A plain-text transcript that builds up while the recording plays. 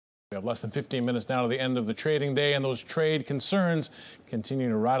We have less than 15 minutes now to the end of the trading day, and those trade concerns continue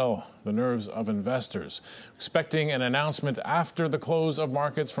to rattle the nerves of investors. Expecting an announcement after the close of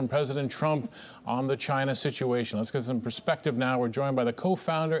markets from President Trump on the China situation. Let's get some perspective now. We're joined by the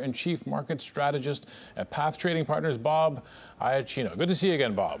co-founder and chief market strategist at Path Trading Partners, Bob Iaccino. Good to see you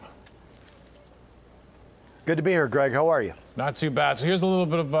again, Bob. Good to be here, Greg. How are you? Not too bad. So here's a little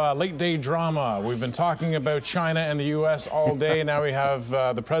bit of late day drama. We've been talking about China and the U.S. all day. Now we have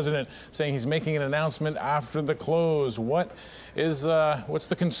the president saying he's making an announcement after the close. What's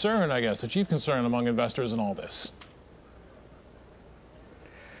the concern, I guess, the chief concern among investors in all this?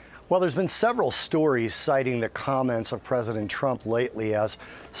 Well, there's been several stories citing the comments of President Trump lately as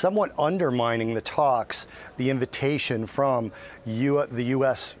somewhat undermining the talks, the invitation from the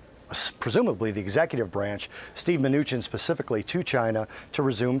U.S., presumably the executive branch, Steve Mnuchin specifically, to China to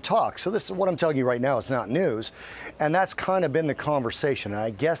resume talks. So this is what I'm telling you right now. It's not news. And that's kind of been the conversation. And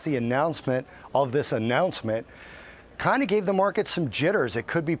I guess the announcement of this announcement kind of gave the market some jitters. It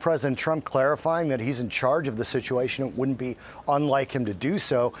could be President Trump clarifying that he's in charge of the situation. It wouldn't be unlike him to do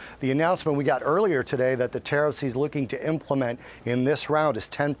so. The announcement we got earlier today that the tariffs he's looking to implement in this round is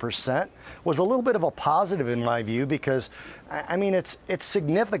 10% was a little bit of a positive in my view, because I mean, it's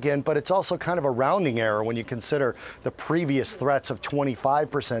significant, but it's also kind of a rounding error when you consider the previous threats of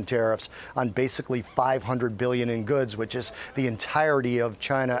 25% tariffs on basically $500 billion in goods, which is the entirety of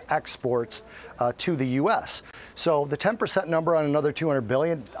China exports to the U.S. So the 10% number on another $200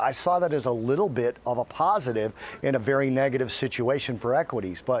 billion, I saw that as a little bit of a positive in a very negative situation for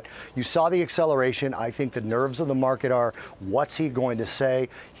equities. But you saw the acceleration. I think the nerves of the market are, what's he going to say?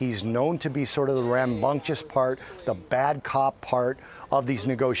 He's known to be sort of the rambunctious part, the bad cop part of these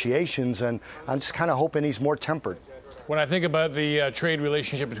negotiations, and I'm just kind of hoping he's more tempered. When I think about the trade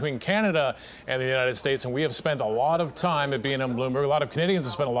relationship between Canada and the United States, and we have spent a lot of time at being on Bloomberg, a lot of Canadians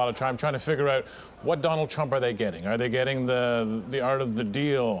have spent a lot of time trying to figure out what Donald Trump are they getting. Are they getting the art of the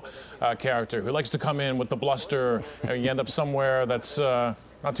deal character who likes to come in with the bluster and you end up somewhere that's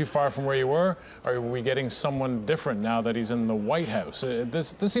not too far from where you were? Or are we getting someone different now that he's in the White House?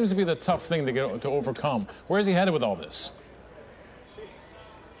 This seems to be the tough thing to overcome. Where is he headed with all this?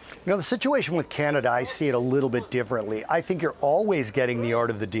 You know, the situation with Canada, I see it a little bit differently. I think you're always getting the art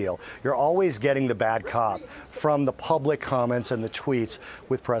of the deal. You're always getting the bad cop from the public comments and the tweets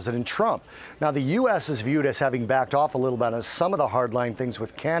with President Trump. Now, the U.S. is viewed as having backed off a little bit on some of the hardline things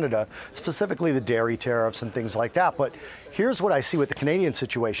with Canada, specifically the dairy tariffs and things like that. But here's what I see with the Canadian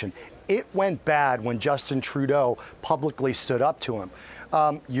situation. It went bad when Justin Trudeau publicly stood up to him.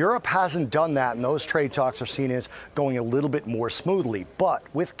 Europe hasn't done that, and those trade talks are seen as going a little bit more smoothly. But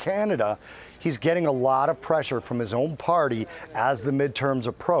with Canada, he's getting a lot of pressure from his own party as the midterms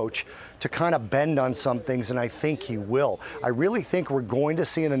approach to kind of bend on some things, and I think he will. I really think we're going to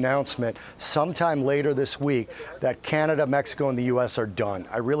see an announcement sometime later this week that Canada, Mexico, and the U.S. are done.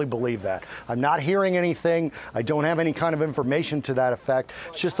 I really believe that. I'm not hearing anything. I don't have any kind of information to that effect.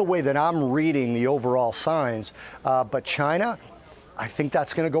 It's just the way that I'm reading the overall signs. But China, I think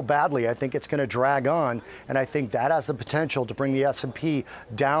that's going to go badly. I think it's going to drag on, and I think that has the potential to bring the S&P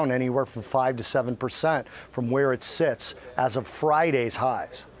down anywhere from 5 to 7% from where it sits as of Friday's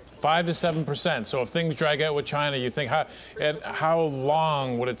highs. 5 to 7%. So if things drag out with China, you think how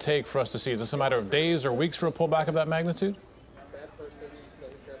long would it take for us to see? Is this a matter of days or weeks for a pullback of that magnitude?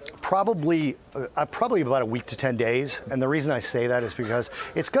 Probably about a week to 10 days. And the reason I say that is because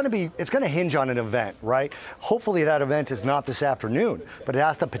it's going to hinge on an event, right? Hopefully that event is not this afternoon, but it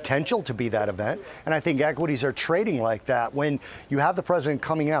has the potential to be that event. And I think equities are trading like that. When you have the president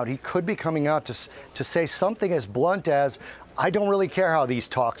coming out, he could be coming out to say something as blunt as, I don't really care how these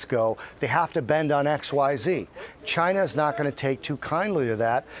talks go. They have to bend on X, Y, Z. China is not going to take too kindly to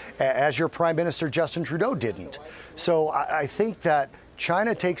that, as your Prime Minister Justin Trudeau didn't. So I think that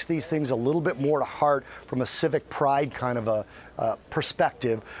China takes these things a little bit more to heart from a civic pride kind of a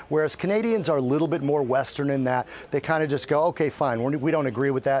perspective, whereas Canadians are a little bit more Western in that they kind of just go, okay, fine, we don't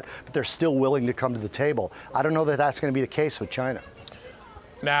agree with that, but they're still willing to come to the table. I don't know that that's going to be the case with China.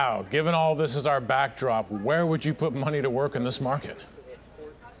 Now, given all this as our backdrop, where would you put money to work in this market?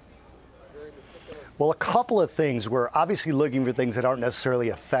 Well, a couple of things. We're obviously looking for things that aren't necessarily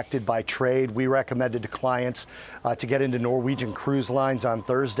affected by trade. We recommended to clients to get into Norwegian Cruise Lines on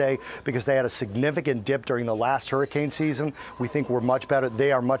Thursday because they had a significant dip during the last hurricane season. We think we're much better.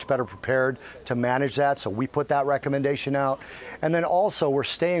 They are much better prepared to manage that. So we put that recommendation out. And then also we're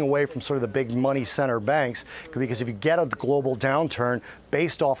staying away from sort of the big money center banks because if you get a global downturn,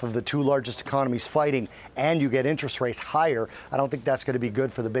 based off of the two largest economies fighting, and you get interest rates higher, I don't think that's going to be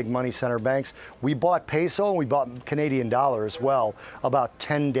good for the big money center banks. We bought peso and we bought Canadian dollar as well about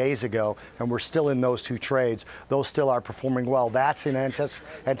 10 days ago, and we're still in those two trades. Those still are performing well. That's in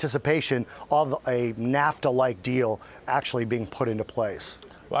anticipation of a NAFTA-like deal actually being put into place.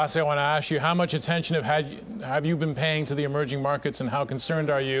 Lastly, I want to ask you, how much attention have you been paying to the emerging markets, and how concerned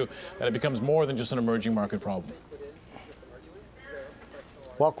are you that it becomes more than just an emerging market problem?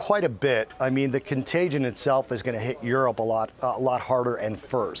 Well, quite a bit. I mean, the contagion itself is going to hit Europe a lot harder and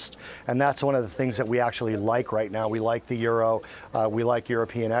first. And that's one of the things that we actually like right now. We like the euro. We like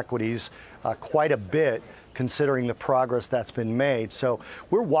European equities quite a bit, considering the progress that's been made. So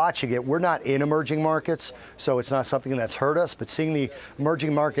we're watching it. We're not in emerging markets, so it's not something that's hurt us. But seeing the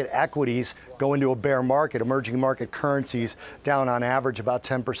emerging market equities go into a bear market, emerging market currencies down on average about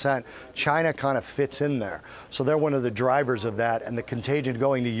 10%, China kind of fits in there. So they're one of the drivers of that, and the contagion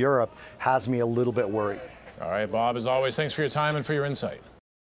going to Europe has me a little bit worried. All right, Bob, as always, thanks for your time and for your insight.